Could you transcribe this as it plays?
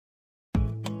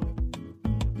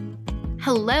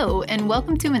Hello, and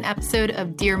welcome to an episode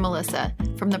of Dear Melissa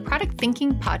from the Product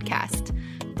Thinking Podcast.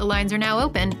 The lines are now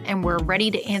open, and we're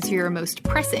ready to answer your most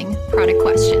pressing product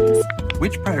questions.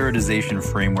 Which prioritization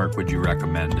framework would you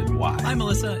recommend and why? Hi,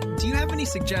 Melissa. Do you have any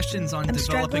suggestions on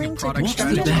developing a product What's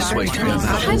the strategy? best way to go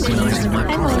about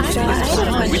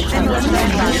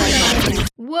it?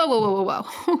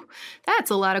 Whoa.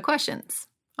 That's a lot of questions.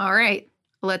 All right,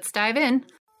 let's dive in.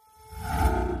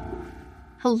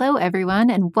 Hello, everyone,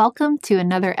 and welcome to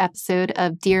another episode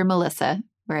of Dear Melissa,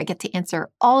 where I get to answer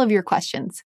all of your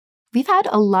questions. We've had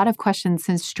a lot of questions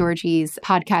since Georgie's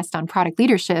podcast on product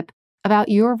leadership about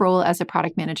your role as a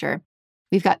product manager.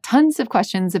 We've got tons of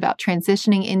questions about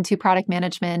transitioning into product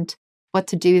management, what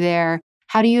to do there,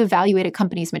 how do you evaluate a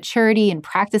company's maturity in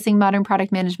practicing modern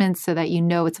product management so that you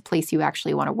know it's a place you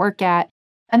actually want to work at,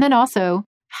 and then also,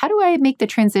 how do I make the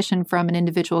transition from an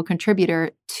individual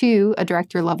contributor to a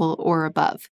director level or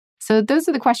above? So those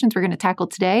are the questions we're going to tackle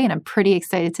today, and I'm pretty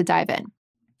excited to dive in.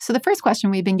 So the first question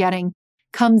we've been getting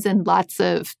comes in lots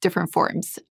of different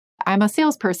forms. I'm a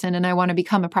salesperson and I want to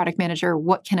become a product manager.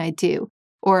 What can I do?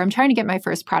 Or I'm trying to get my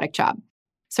first product job.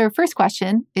 So our first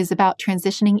question is about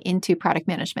transitioning into product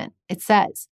management. It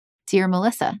says, Dear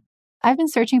Melissa, I've been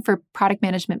searching for product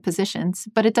management positions,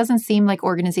 but it doesn't seem like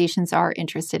organizations are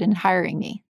interested in hiring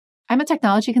me. I'm a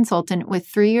technology consultant with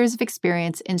 3 years of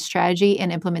experience in strategy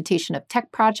and implementation of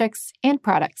tech projects and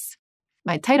products.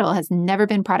 My title has never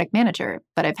been product manager,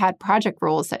 but I've had project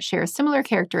roles that share similar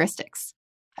characteristics.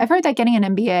 I've heard that getting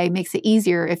an MBA makes it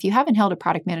easier if you haven't held a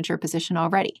product manager position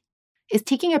already. Is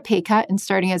taking a pay cut and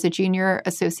starting as a junior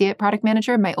associate product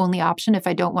manager my only option if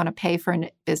I don't want to pay for a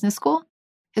business school?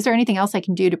 Is there anything else I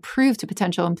can do to prove to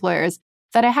potential employers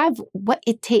that I have what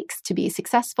it takes to be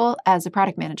successful as a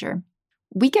product manager?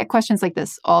 We get questions like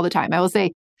this all the time. I will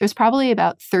say there's probably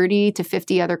about 30 to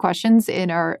 50 other questions in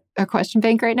our question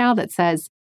bank right now that says,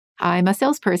 I'm a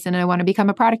salesperson and I want to become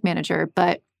a product manager,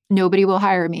 but nobody will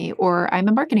hire me. Or I'm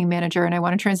a marketing manager and I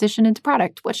want to transition into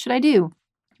product. What should I do?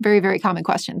 Very, very common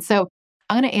questions. So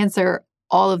I'm going to answer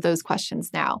all of those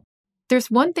questions now. There's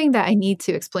one thing that I need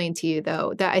to explain to you,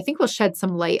 though, that I think will shed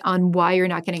some light on why you're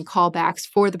not getting callbacks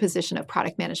for the position of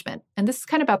product management. And this is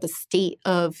kind of about the state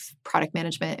of product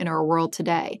management in our world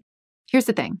today. Here's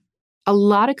the thing. A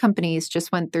lot of companies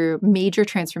just went through major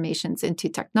transformations into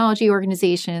technology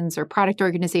organizations or product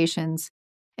organizations.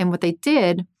 And what they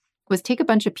did was take a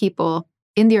bunch of people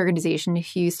in the organization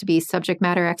who used to be subject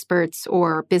matter experts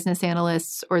or business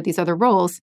analysts or these other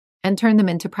roles and turn them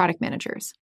into product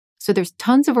managers. So there's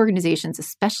tons of organizations,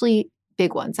 especially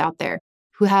big ones out there,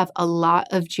 who have a lot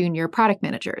of junior product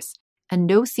managers and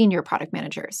no senior product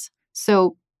managers.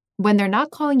 So when they're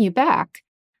not calling you back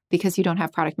because you don't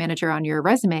have product manager on your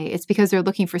resume, it's because they're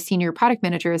looking for senior product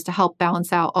managers to help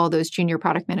balance out all those junior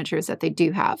product managers that they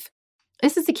do have.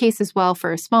 This is the case as well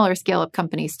for smaller scale-up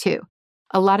companies too.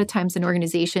 A lot of times an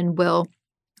organization will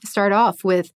start off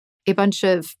with a bunch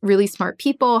of really smart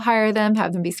people, hire them,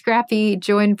 have them be scrappy,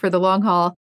 join for the long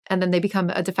haul, and then they become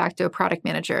a de facto product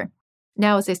manager.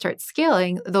 Now, as they start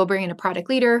scaling, they'll bring in a product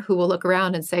leader who will look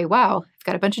around and say, wow, I've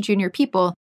got a bunch of junior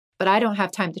people, but I don't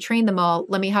have time to train them all.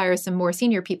 Let me hire some more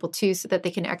senior people too so that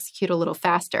they can execute a little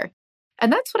faster.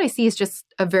 And that's what I see is just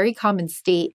a very common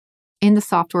state in the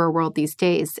software world these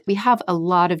days. We have a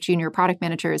lot of junior product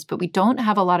managers, but we don't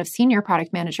have a lot of senior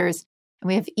product managers, and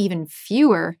we have even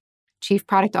fewer chief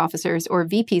product officers or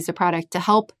VPs of product to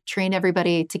help train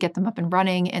everybody to get them up and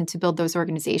running and to build those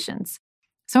organizations.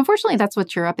 So unfortunately, that's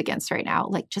what you're up against right now,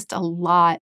 like just a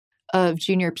lot of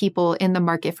junior people in the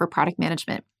market for product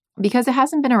management. Because it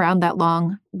hasn't been around that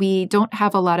long, we don't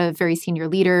have a lot of very senior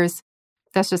leaders.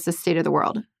 That's just the state of the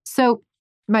world. So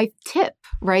my tip,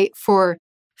 right, for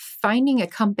finding a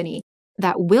company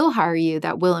that will hire you,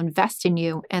 that will invest in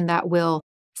you, and that will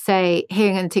say, hey,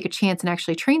 I'm going to take a chance and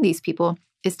actually train these people,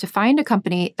 is to find a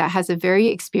company that has a very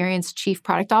experienced chief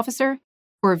product officer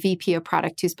or a VP of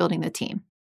product who's building the team.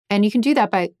 And you can do that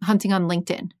by hunting on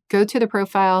LinkedIn. Go to the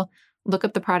profile, look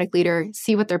up the product leader,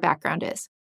 see what their background is.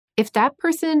 If that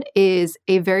person is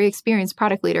a very experienced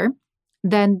product leader,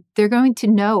 then they're going to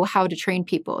know how to train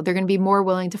people. They're going to be more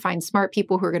willing to find smart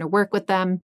people who are going to work with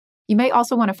them. You might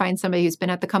also want to find somebody who's been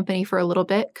at the company for a little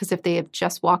bit, because if they have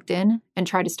just walked in and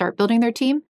tried to start building their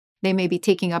team, they may be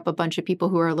taking up a bunch of people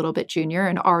who are a little bit junior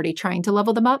and already trying to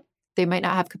level them up. They might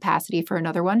not have capacity for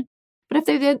another one. But if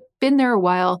they've been there a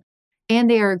while and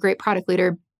they are a great product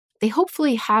leader, they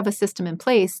hopefully have a system in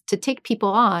place to take people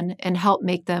on and help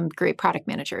make them great product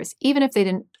managers, even if they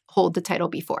didn't hold the title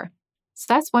before. So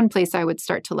that's one place I would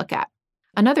start to look at.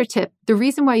 Another tip, the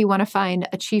reason why you want to find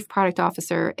a chief product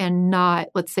officer and not,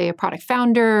 let's say, a product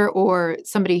founder or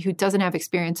somebody who doesn't have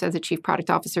experience as a chief product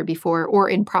officer before or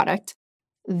in product,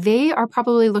 they are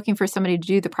probably looking for somebody to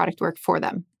do the product work for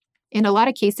them. In a lot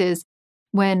of cases,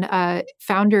 when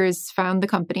founders found the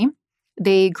company,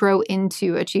 they grow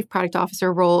into a chief product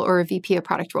officer role or a VP of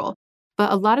product role.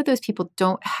 But a lot of those people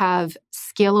don't have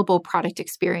scalable product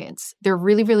experience. They're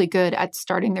really, really good at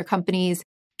starting their companies,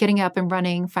 getting up and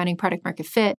running, finding product market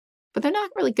fit, but they're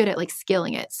not really good at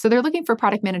scaling it. So they're looking for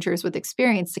product managers with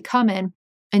experience to come in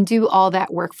and do all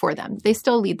that work for them. They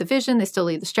still lead the vision, they still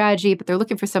lead the strategy, but they're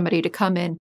looking for somebody to come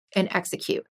in and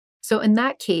execute. So in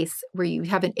that case, where you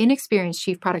have an inexperienced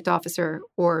chief product officer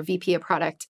or VP of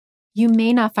product, you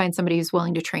may not find somebody who's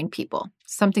willing to train people,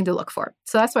 something to look for.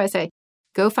 So that's why I say,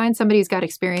 go find somebody who's got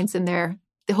experience in there.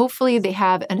 Hopefully they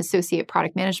have an associate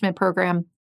product management program.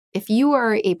 If you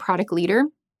are a product leader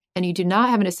and you do not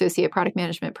have an associate product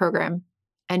management program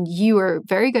and you are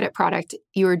very good at product,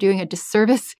 you are doing a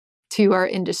disservice to our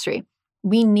industry.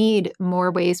 We need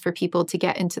more ways for people to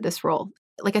get into this role.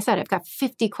 Like I said, I've got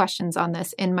 50 questions on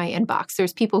this in my inbox.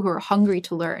 There's people who are hungry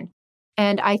to learn.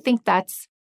 And I think that's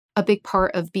a big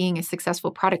part of being a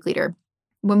successful product leader.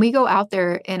 When we go out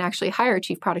there and actually hire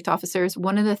chief product officers,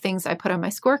 one of the things I put on my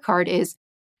scorecard is,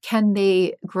 can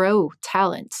they grow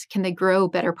talent? Can they grow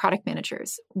better product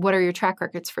managers? What are your track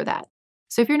records for that?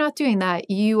 So if you're not doing that,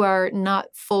 you are not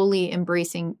fully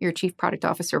embracing your chief product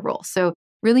officer role. So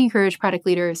really encourage product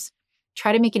leaders,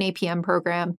 try to make an APM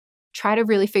program, try to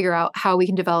really figure out how we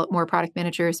can develop more product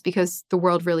managers because the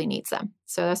world really needs them.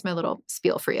 So that's my little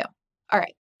spiel for you. All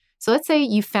right. So let's say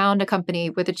you found a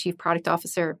company with a chief product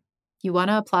officer. You want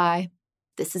to apply.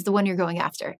 This is the one you're going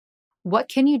after. What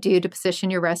can you do to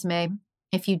position your resume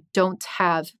if you don't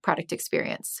have product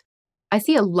experience? I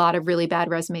see a lot of really bad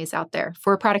resumes out there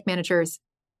for product managers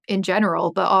in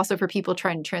general, but also for people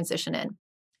trying to transition in.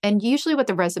 And usually what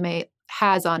the resume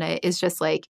has on it is just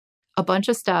a bunch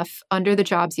of stuff under the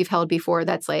jobs you've held before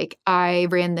that's I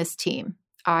ran this team.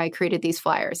 I created these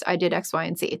flyers. I did X, Y,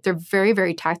 and Z. They're very,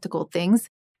 very tactical things,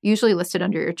 usually listed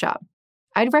under your job.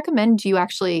 I'd recommend you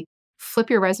actually flip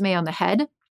your resume on the head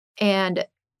and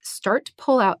start to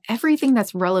pull out everything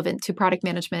that's relevant to product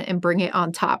management and bring it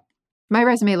on top. My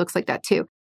resume looks like that too.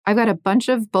 I've got a bunch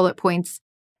of bullet points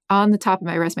on the top of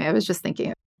my resume. I was just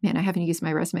thinking, man, I haven't used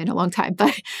my resume in a long time,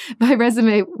 but my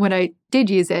resume, when I did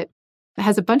use it,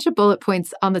 has a bunch of bullet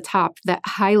points on the top that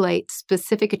highlight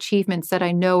specific achievements that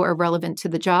I know are relevant to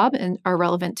the job and are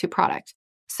relevant to product.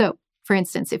 So for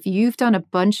instance, if you've done a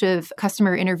bunch of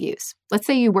customer interviews, let's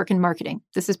say you work in marketing.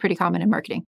 This is pretty common in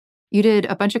marketing. You did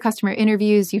a bunch of customer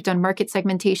interviews, you've done market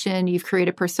segmentation, you've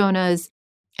created personas,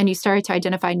 and you started to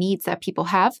identify needs that people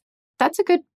have. That's a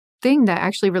good thing that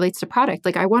actually relates to product.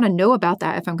 I want to know about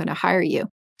that if I'm going to hire you.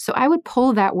 So I would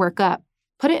pull that work up,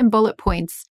 put it in bullet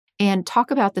points, and talk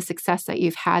about the success that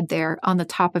you've had there on the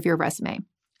top of your resume.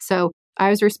 So I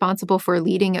was responsible for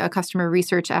leading a customer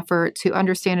research effort to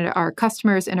understand our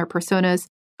customers and our personas.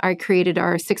 I created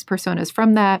our 6 personas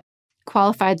from that,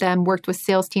 qualified them, worked with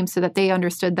sales teams so that they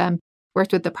understood them,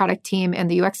 worked with the product team and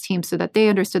the UX team so that they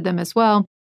understood them as well,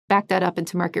 backed that up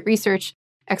into market research,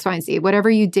 X, Y, and Z, whatever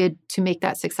you did to make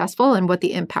that successful and what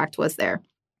the impact was there.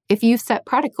 If you've set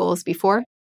product goals before,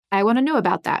 I want to know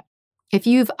about that. If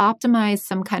you've optimized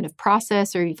some kind of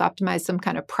process or you've optimized some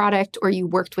kind of product or you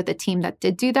worked with a team that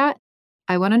did do that,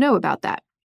 I want to know about that.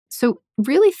 So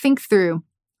really think through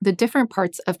the different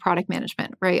parts of product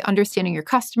management, right? Understanding your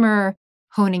customer,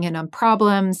 honing in on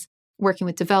problems, working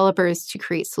with developers to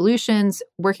create solutions,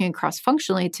 working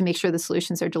cross-functionally to make sure the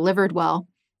solutions are delivered well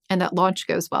and that launch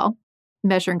goes well,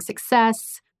 measuring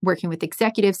success, working with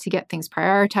executives to get things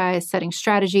prioritized, setting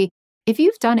strategy. If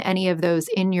you've done any of those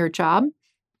in your job,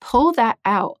 pull that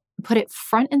out, put it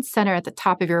front and center at the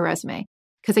top of your resume.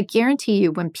 Because I guarantee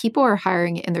you, when people are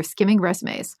hiring and they're skimming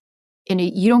resumes, and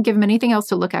you don't give them anything else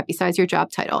to look at besides your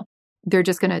job title, they're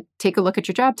just going to take a look at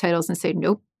your job titles and say,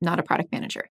 nope, not a product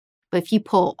manager. But if you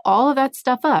pull all of that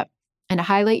stuff up and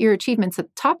highlight your achievements at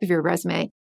the top of your resume,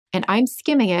 and I'm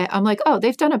skimming it, I'm like, oh,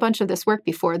 they've done a bunch of this work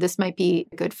before. This might be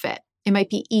a good fit. It might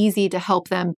be easy to help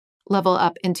them level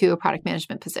up into a product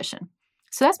management position.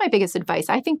 So that's my biggest advice.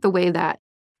 I think the way that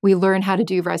we learn how to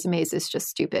do resumes is just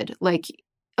stupid.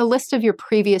 A list of your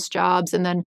previous jobs and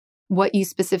then what you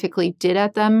specifically did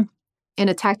at them in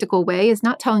a tactical way is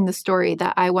not telling the story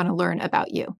that I want to learn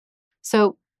about you.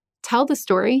 So tell the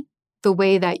story the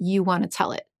way that you want to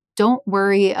tell it. Don't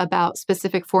worry about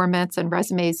specific formats and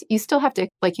resumes. You still have to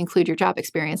include your job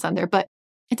experience on there, but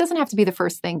it doesn't have to be the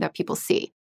first thing that people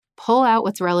see. Pull out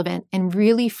what's relevant and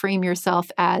really frame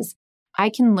yourself as I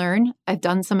can learn. I've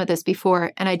done some of this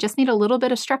before, and I just need a little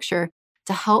bit of structure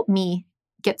to help me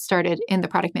get started in the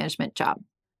product management job.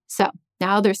 So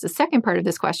now there's the second part of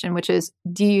this question, which is,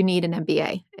 do you need an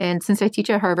MBA? And since I teach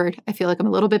at Harvard, I feel like I'm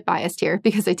a little bit biased here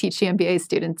because I teach the MBA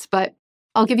students, but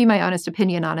I'll give you my honest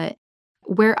opinion on it.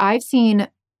 Where I've seen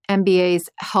MBAs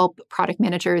help product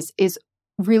managers is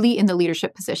really in the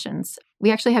leadership positions.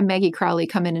 We actually had Maggie Crowley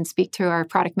come in and speak to our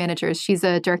product managers. She's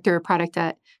a director of product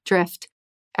at Drift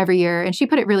every year, and she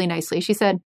put it really nicely. She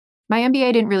said, my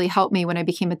MBA didn't really help me when I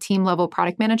became a team level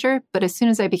product manager, but as soon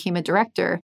as I became a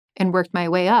director and worked my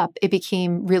way up, it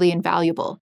became really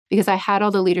invaluable because I had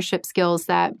all the leadership skills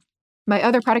that my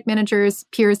other product managers,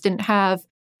 peers didn't have.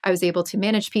 I was able to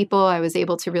manage people. I was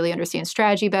able to really understand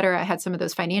strategy better. I had some of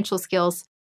those financial skills.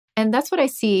 And that's what I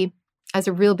see as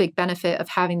a real big benefit of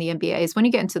having the MBA is when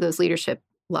you get into those leadership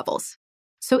levels.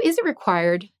 So is it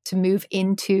required to move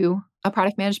into a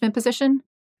product management position?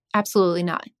 Absolutely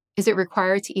not. Is it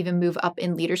required to even move up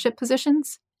in leadership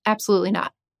positions? Absolutely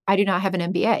not. I do not have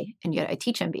an MBA, and yet I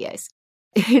teach MBAs.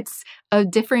 It's a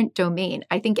different domain.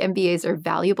 I think MBAs are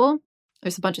valuable.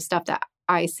 There's a bunch of stuff that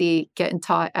I see getting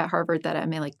taught at Harvard that I'm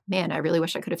like, man, I really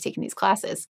wish I could have taken these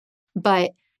classes.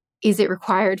 But is it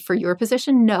required for your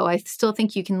position? No, I still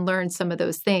think you can learn some of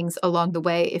those things along the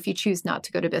way if you choose not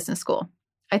to go to business school.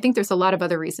 I think there's a lot of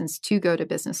other reasons to go to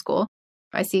business school.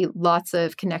 I see lots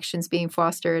of connections being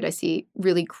fostered. I see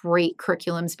really great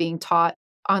curriculums being taught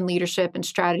on leadership and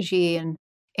strategy and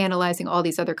analyzing all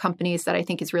these other companies that I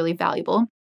think is really valuable.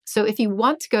 So if you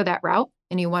want to go that route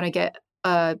and you want to get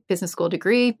a business school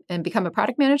degree and become a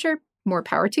product manager, more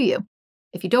power to you.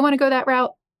 If you don't want to go that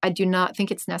route, I do not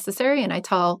think it's necessary. And I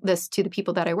tell this to the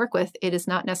people that I work with, it is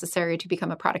not necessary to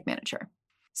become a product manager.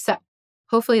 So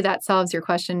hopefully that solves your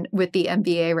question with the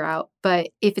MBA route. But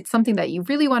if it's something that you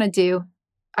really want to do,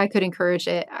 I could encourage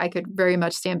it. I could very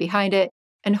much stand behind it.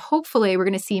 And hopefully we're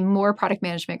going to see more product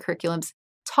management curriculums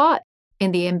taught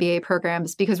in the MBA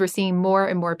programs because we're seeing more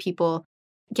and more people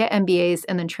get MBAs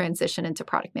and then transition into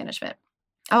product management.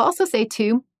 I'll also say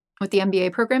too, with the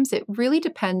MBA programs, it really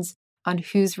depends on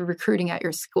who's recruiting at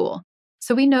your school.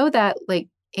 So we know that like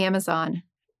Amazon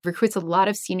recruits a lot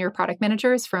of senior product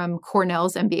managers from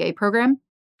Cornell's MBA program.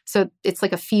 So it's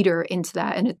like a feeder into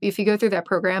that. And if you go through that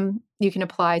program, you can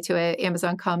apply to it.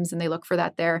 Amazon comes and they look for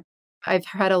that there. I've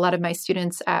had a lot of my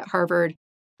students at Harvard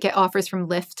get offers from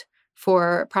Lyft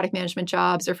for product management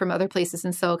jobs or from other places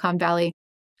in Silicon Valley.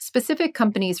 Specific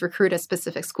companies recruit at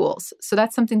specific schools. So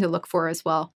that's something to look for as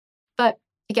well. But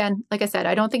again, like I said,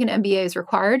 I don't think an MBA is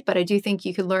required, but I do think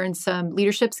you could learn some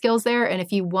leadership skills there. And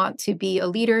if you want to be a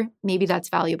leader, maybe that's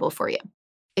valuable for you.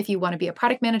 If you want to be a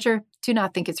product manager, do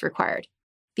not think it's required.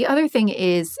 The other thing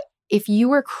is, if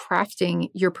you are crafting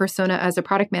your persona as a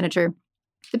product manager,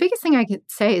 the biggest thing I could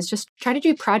say is just try to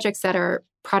do projects that are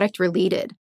product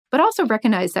related, but also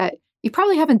recognize that you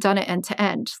probably haven't done it end to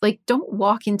end. Like, don't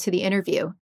walk into the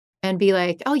interview and be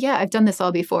like, oh yeah, I've done this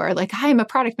all before. Like, I'm a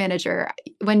product manager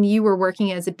when you were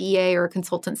working as a BA or a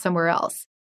consultant somewhere else.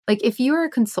 Like, if you're a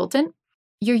consultant,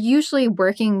 you're usually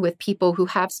working with people who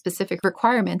have specific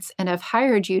requirements and have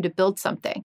hired you to build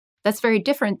something. That's very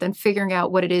different than figuring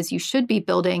out what it is you should be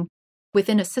building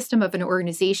within a system of an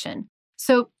organization.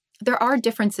 So there are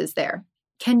differences there.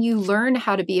 Can you learn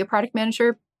how to be a product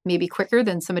manager maybe quicker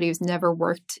than somebody who's never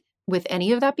worked with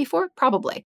any of that before?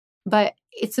 Probably. But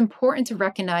it's important to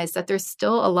recognize that there's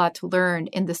still a lot to learn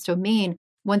in this domain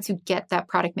once you get that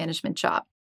product management job.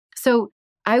 So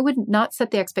I would not set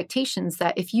the expectations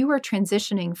that if you are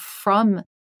transitioning from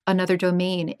another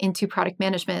domain into product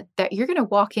management, that you're going to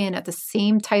walk in at the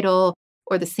same title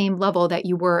or the same level that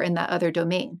you were in that other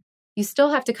domain. You still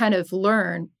have to kind of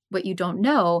learn what you don't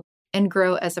know and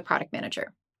grow as a product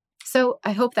manager. So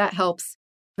I hope that helps.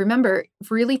 Remember,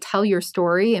 really tell your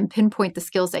story and pinpoint the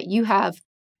skills that you have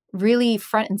really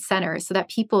front and center so that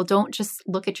people don't just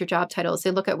look at your job titles,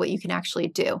 they look at what you can actually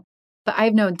do. But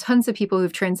I've known tons of people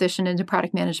who've transitioned into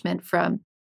product management from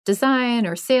design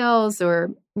or sales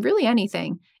or really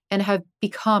anything and have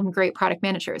become great product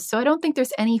managers. So I don't think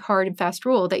there's any hard and fast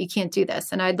rule that you can't do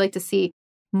this. And I'd like to see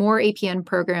more APN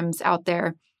programs out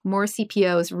there, more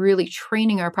CPOs really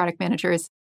training our product managers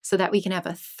so that we can have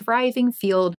a thriving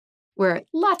field where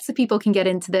lots of people can get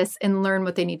into this and learn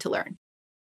what they need to learn.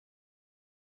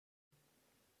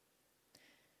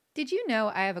 Did you know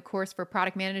I have a course for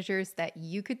product managers that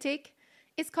you could take?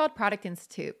 It's called Product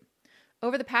Institute.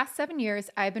 Over the past 7 years,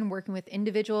 I've been working with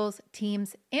individuals,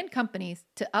 teams, and companies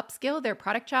to upskill their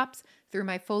product chops through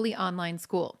my fully online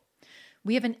school.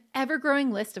 We have an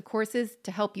ever-growing list of courses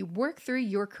to help you work through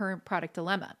your current product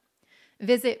dilemma.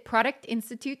 Visit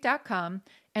productinstitute.com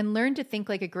and learn to think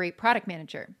like a great product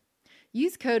manager.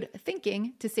 Use code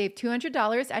THINKING to save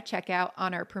 $200 at checkout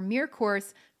on our premier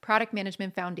course, Product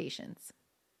Management Foundations.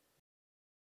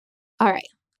 All right.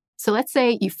 So let's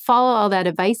say you follow all that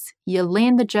advice, you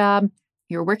land the job,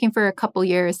 you're working for a couple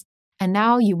years, and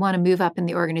now you want to move up in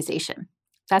the organization.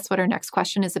 That's what our next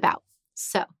question is about.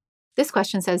 So this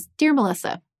question says, Dear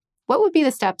Melissa, what would be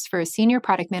the steps for a senior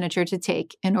product manager to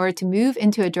take in order to move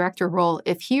into a director role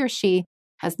if he or she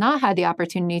has not had the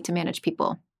opportunity to manage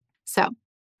people? So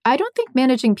I don't think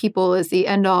managing people is the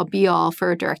end-all be-all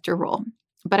for a director role.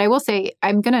 But I will say,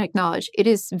 I'm going to acknowledge it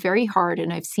is very hard,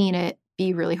 and I've seen it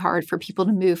be really hard for people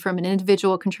to move from an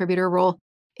individual contributor role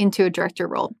into a director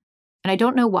role. And I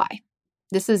don't know why.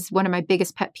 This is one of my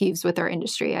biggest pet peeves with our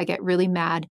industry. I get really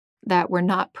mad that we're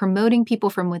not promoting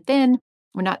people from within.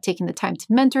 We're not taking the time to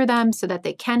mentor them so that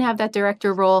they can have that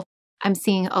director role. I'm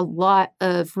seeing a lot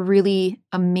of really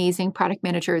amazing product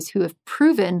managers who have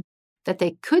proven that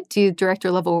they could do director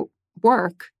level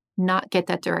work, not get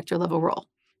that director level role.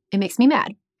 It makes me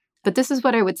mad. But this is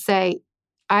what I would say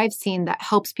I've seen that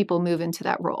helps people move into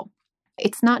that role.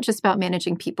 It's not just about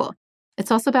managing people.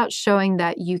 It's also about showing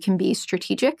that you can be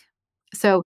strategic.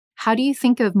 So how do you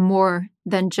think of more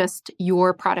than just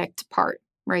your product part,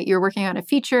 right? You're working on a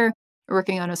feature, you're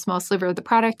working on a small sliver of the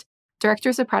product.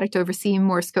 Directors of product oversee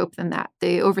more scope than that.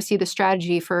 They oversee the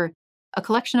strategy for a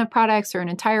collection of products or an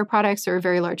entire products or a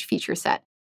very large feature set.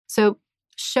 So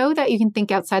show that you can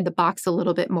think outside the box a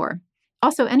little bit more.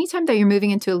 Also, anytime that you're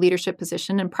moving into a leadership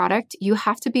position in product, you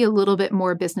have to be a little bit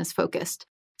more business focused.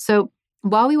 So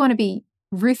while we want to be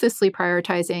ruthlessly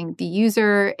prioritizing the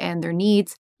user and their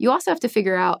needs, you also have to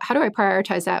figure out, how do I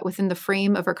prioritize that within the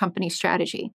frame of our company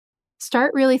strategy?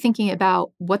 Start really thinking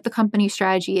about what the company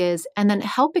strategy is, and then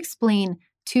help explain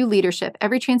to leadership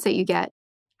every chance that you get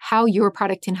how your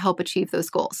product can help achieve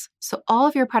those goals. So all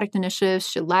of your product initiatives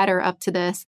should ladder up to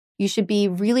this. You should be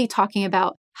really talking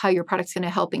about how your product's going to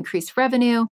help increase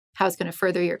revenue, how it's going to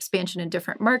further your expansion in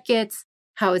different markets,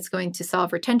 how it's going to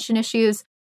solve retention issues.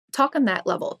 Talk on that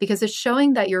level, because it's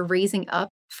showing that you're raising up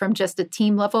from just a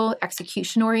team level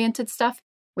execution-oriented stuff,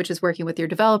 which is working with your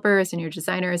developers and your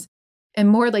designers, and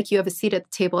more like you have a seat at the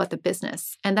table at the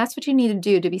business. And that's what you need to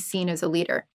do to be seen as a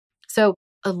leader. So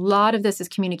a lot of this is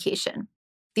communication.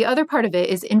 The other part of it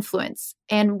is influence.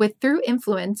 And through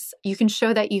influence, you can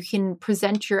show that you can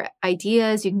present your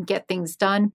ideas, you can get things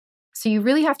done. So you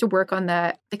really have to work on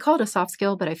that. They call it a soft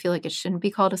skill, but I feel like it shouldn't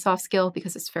be called a soft skill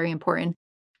because it's very important.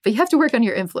 But you have to work on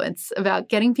your influence, about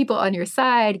getting people on your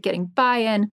side, getting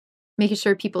buy-in, making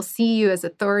sure people see you as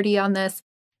authority on this,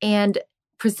 and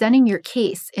presenting your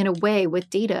case in a way with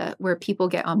data where people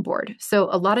get on board. So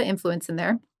a lot of influence in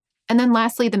there. And then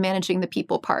lastly, the managing the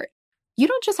people part. You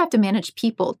don't just have to manage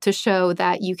people to show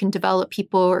that you can develop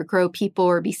people or grow people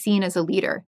or be seen as a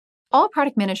leader. All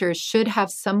product managers should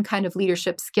have some kind of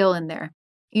leadership skill in there.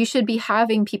 You should be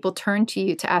having people turn to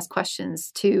you to ask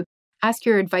questions, to ask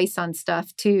your advice on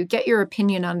stuff, to get your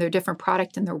opinion on their different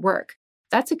product and their work.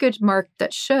 That's a good mark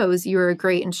that shows you're a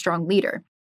great and strong leader.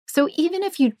 So even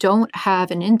if you don't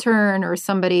have an intern or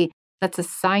somebody that's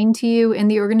assigned to you in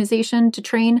the organization to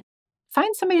train,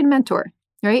 find somebody to mentor,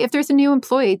 right? If there's a new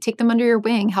employee, take them under your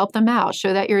wing, help them out,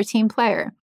 show that you're a team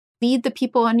player. Lead the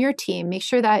people on your team. Make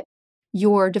sure that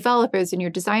your developers and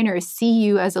your designers see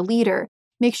you as a leader.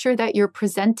 Make sure that you're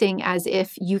presenting as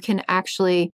if you can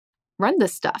actually run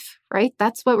this stuff, right?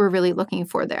 That's what we're really looking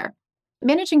for there.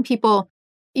 Managing people,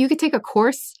 you could take a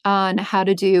course on how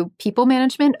to do people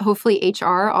management. Hopefully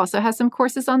HR also has some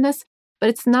courses on this, but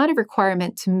it's not a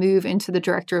requirement to move into the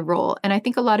director role. And I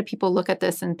think a lot of people look at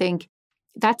this and think,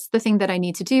 that's the thing that I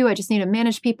need to do. I just need to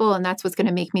manage people, and that's what's going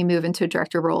to make me move into a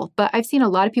director role. But I've seen a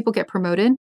lot of people get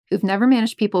promoted who've never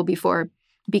managed people before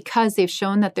because they've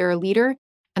shown that they're a leader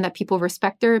and that people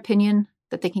respect their opinion,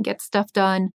 that they can get stuff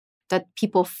done, that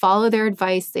people follow their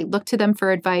advice, they look to them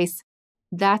for advice.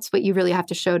 That's what you really have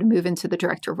to show to move into the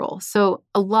director role. So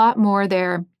a lot more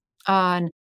there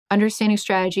on understanding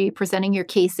strategy, presenting your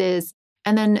cases,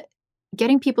 and then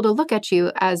getting people to look at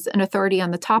you as an authority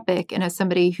on the topic and as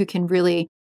somebody who can really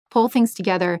pull things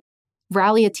together,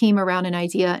 rally a team around an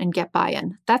idea, and get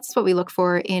buy-in. That's what we look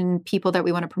for in people that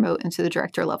we want to promote into the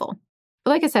director level.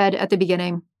 But like I said at the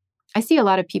beginning, I see a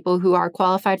lot of people who are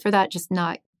qualified for that, just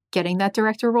not getting that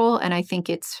director role. And I think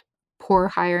it's poor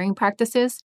hiring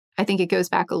practices. I think it goes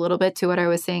back a little bit to what I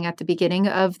was saying at the beginning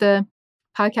of the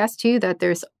podcast too, that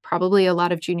there's probably a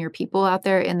lot of junior people out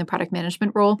there in the product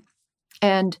management role.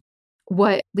 And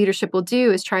what leadership will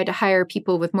do is try to hire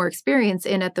people with more experience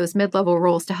in at those mid-level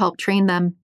roles to help train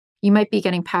them. You might be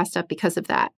getting passed up because of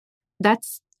that.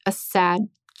 That's a sad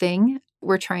thing.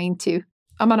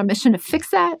 I'm on a mission to fix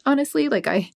that, honestly.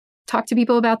 talk to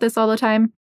people about this all the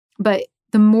time, but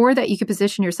the more that you can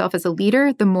position yourself as a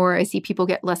leader, the more I see people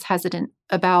get less hesitant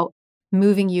about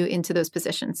moving you into those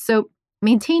positions. So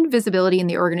maintain visibility in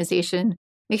the organization,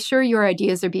 make sure your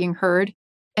ideas are being heard,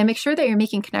 and make sure that you're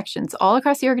making connections all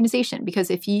across the organization.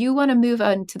 Because if you want to move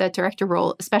on to that director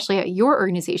role, especially at your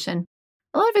organization,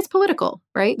 a lot of it's political,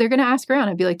 right? They're going to ask around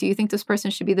and be like, do you think this person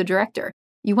should be the director?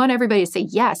 You want everybody to say,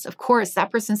 yes, of course,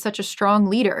 that person's such a strong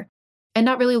leader, and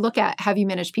not really look at, have you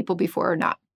managed people before or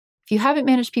not? If you haven't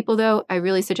managed people, though, I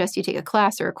really suggest you take a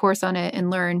class or a course on it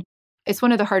and learn. It's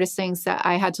one of the hardest things that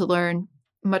I had to learn,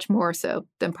 much more so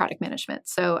than product management.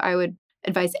 So I would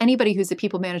advise anybody who's a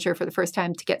people manager for the first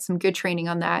time to get some good training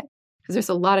on that, because there's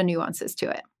a lot of nuances to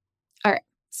it. All right.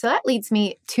 So that leads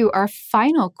me to our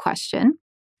final question,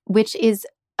 which is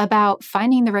about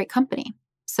finding the right company.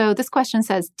 So this question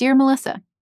says, Dear Melissa,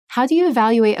 how do you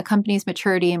evaluate a company's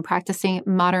maturity in practicing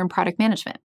modern product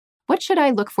management? What should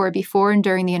I look for before and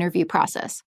during the interview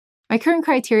process? My current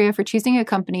criteria for choosing a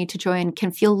company to join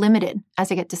can feel limited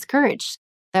as I get discouraged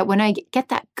that when I get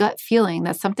that gut feeling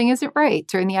that something isn't right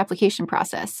during the application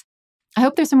process. I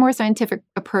hope there's a more scientific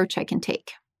approach I can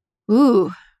take.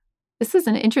 Ooh, this is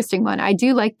an interesting one. I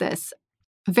do like this.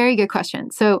 Very good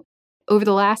question. So over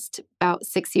the last about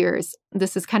 6 years,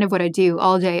 this is kind of what I do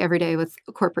all day, every day with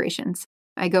corporations.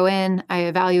 I go in, I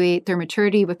evaluate their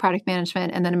maturity with product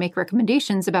management, and then I make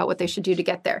recommendations about what they should do to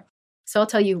get there. So I'll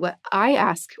tell you what I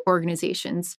ask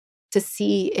organizations to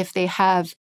see if they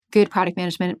have good product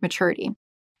management maturity.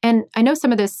 And I know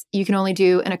some of this you can only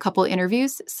do in a couple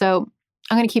interviews, so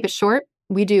I'm going to keep it short.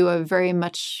 We do a very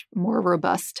much more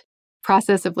robust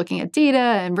process of looking at data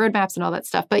and roadmaps and all that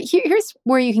stuff. But here's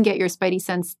where you can get your spidey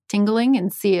sense tingling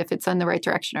and see if it's in the right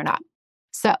direction or not.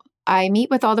 So I meet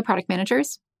with all the product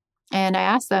managers and I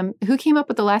ask them, who came up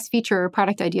with the last feature or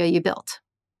product idea you built?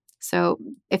 So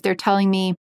if they're telling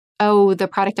me, oh, the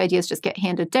product ideas just get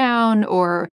handed down,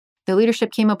 or the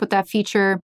leadership came up with that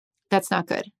feature, that's not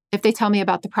good. If they tell me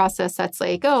about the process, that's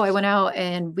like, oh, I went out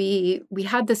and we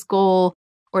had this goal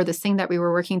or this thing that we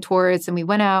were working towards, and we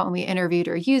went out and we interviewed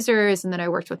our users, and then I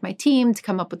worked with my team to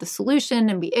come up with a solution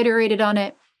and we iterated on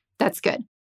it, that's good.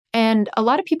 And a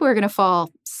lot of people are going to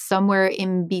fall somewhere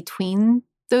in between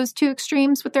those two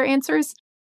extremes with their answers.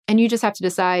 And you just have to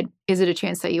decide, is it a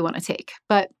chance that you want to take?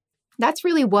 But that's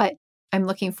really what I'm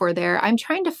looking for there. I'm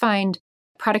trying to find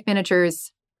product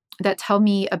managers that tell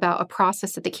me about a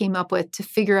process that they came up with to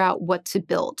figure out what to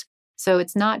build. So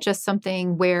it's not just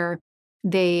something where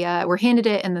they were handed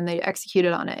it and then they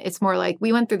executed on it. It's more like,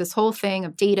 we went through this whole thing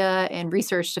of data and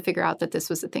research to figure out that this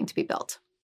was the thing to be built.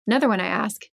 Another one I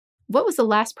ask, what was the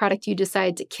last product you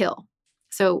decided to kill?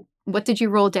 So what did you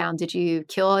roll down? Did you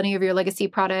kill any of your legacy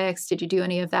products? Did you do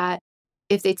any of that?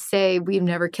 If they say we've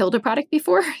never killed a product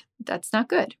before, that's not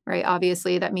good, right?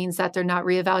 Obviously, that means that they're not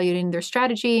reevaluating their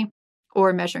strategy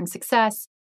or measuring success.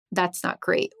 That's not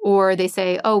great. Or they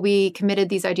say, oh, we committed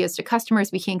these ideas to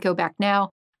customers. We can't go back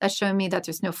now. That's showing me that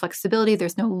there's no flexibility.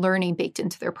 There's no learning baked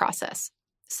into their process.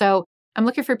 So I'm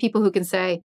looking for people who can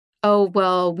say, oh,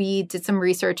 well, we did some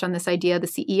research on this idea the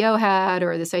CEO had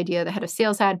or this idea the head of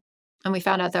sales had, and we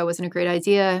found out that wasn't a great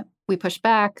idea. We pushed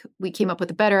back. We came up with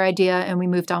a better idea, and we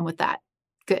moved on with that.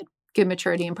 Good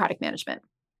maturity in product management.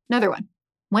 Another one.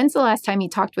 When's the last time you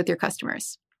talked with your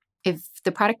customers? If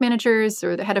the product managers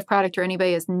or the head of product or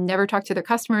anybody has never talked to their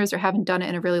customers or haven't done it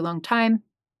in a really long time,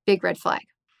 big red flag.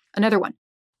 Another one.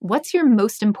 What's your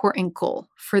most important goal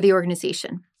for the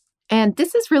organization? And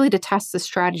this is really to test the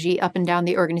strategy up and down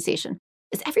the organization.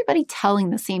 Is everybody telling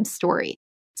the same story?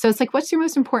 So it's like, what's your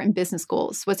most important business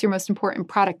goals? What's your most important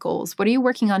product goals? What are you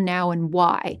working on now and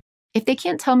why? If they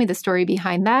can't tell me the story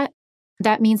behind that,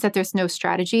 that means that there's no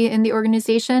strategy in the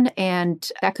organization. And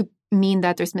that could mean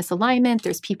that there's misalignment.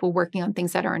 There's people working on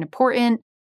things that aren't important.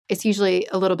 It's usually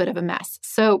a little bit of a mess.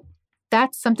 So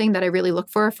that's something that I really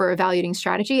look for evaluating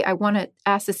strategy. I want to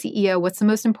ask the CEO, what's the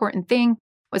most important thing?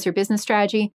 What's your business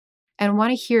strategy? And I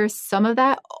want to hear some of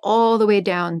that all the way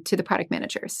down to the product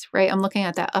managers, right? I'm looking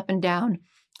at that up and down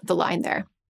the line there.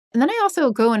 And then I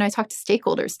also go and I talk to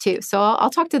stakeholders too. So I'll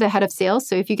talk to the head of sales.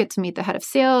 So if you get to meet the head of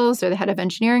sales or the head of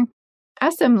engineering,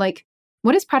 ask them like,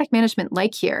 what is product management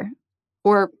like here?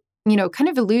 Or, kind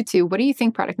of allude to, what do you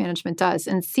think product management does?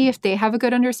 And see if they have a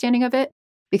good understanding of it.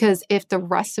 Because if the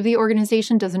rest of the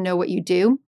organization doesn't know what you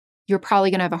do, you're probably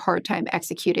going to have a hard time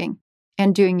executing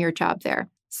and doing your job there.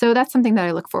 So that's something that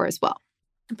I look for as well.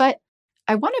 But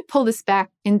I want to pull this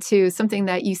back into something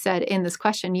that you said in this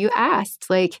question. You asked,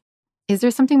 is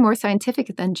there something more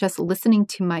scientific than just listening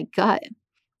to my gut?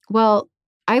 Well,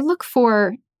 I look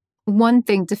for one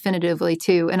thing definitively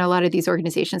too in a lot of these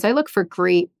organizations. I look for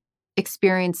great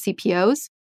experienced CPOs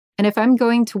And if I'm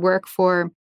going to work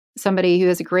for somebody who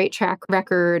has a great track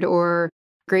record or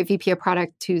great VP of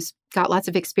product who's got lots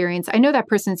of experience, I know that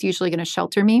person's usually going to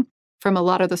shelter me from a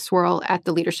lot of the swirl at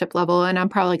the leadership level, and I'm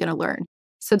probably going to learn.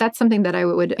 So that's something that I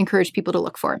would encourage people to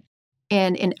look for.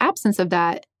 And in absence of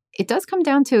that, it does come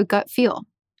down to a gut feel,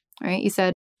 right? You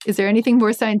said, is there anything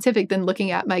more scientific than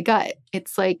looking at my gut?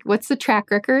 It's like, what's the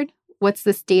track record? What's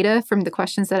this data from the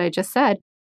questions that I just said?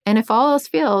 And if all else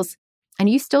fails and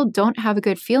you still don't have a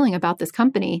good feeling about this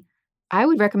company, I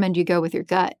would recommend you go with your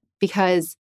gut,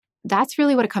 because that's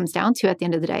really what it comes down to at the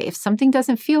end of the day. If something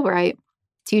doesn't feel right,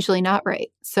 it's usually not right.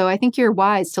 So I think you're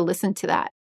wise to listen to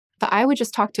that. But I would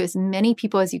just talk to as many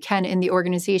people as you can in the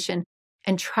organization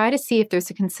and try to see if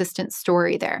there's a consistent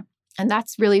story there. And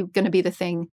that's really going to be the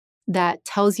thing that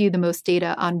tells you the most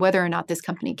data on whether or not this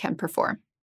company can perform.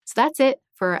 So that's it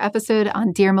for our episode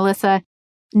on Dear Melissa.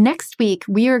 Next week,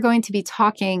 we are going to be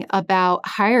talking about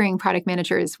hiring product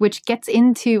managers, which gets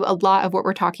into a lot of what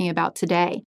we're talking about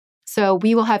today. So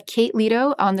we will have Kate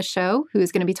Leto on the show, who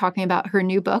is going to be talking about her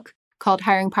new book called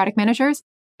Hiring Product Managers.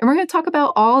 And we're going to talk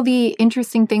about all the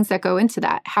interesting things that go into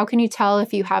that. How can you tell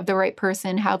if you have the right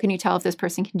person? How can you tell if this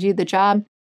person can do the job?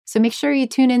 So make sure you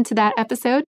tune into that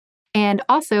episode. And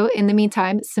also, in the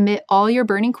meantime, submit all your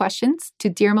burning questions to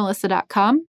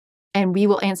dearmelissa.com, and we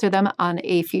will answer them on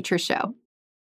a future show.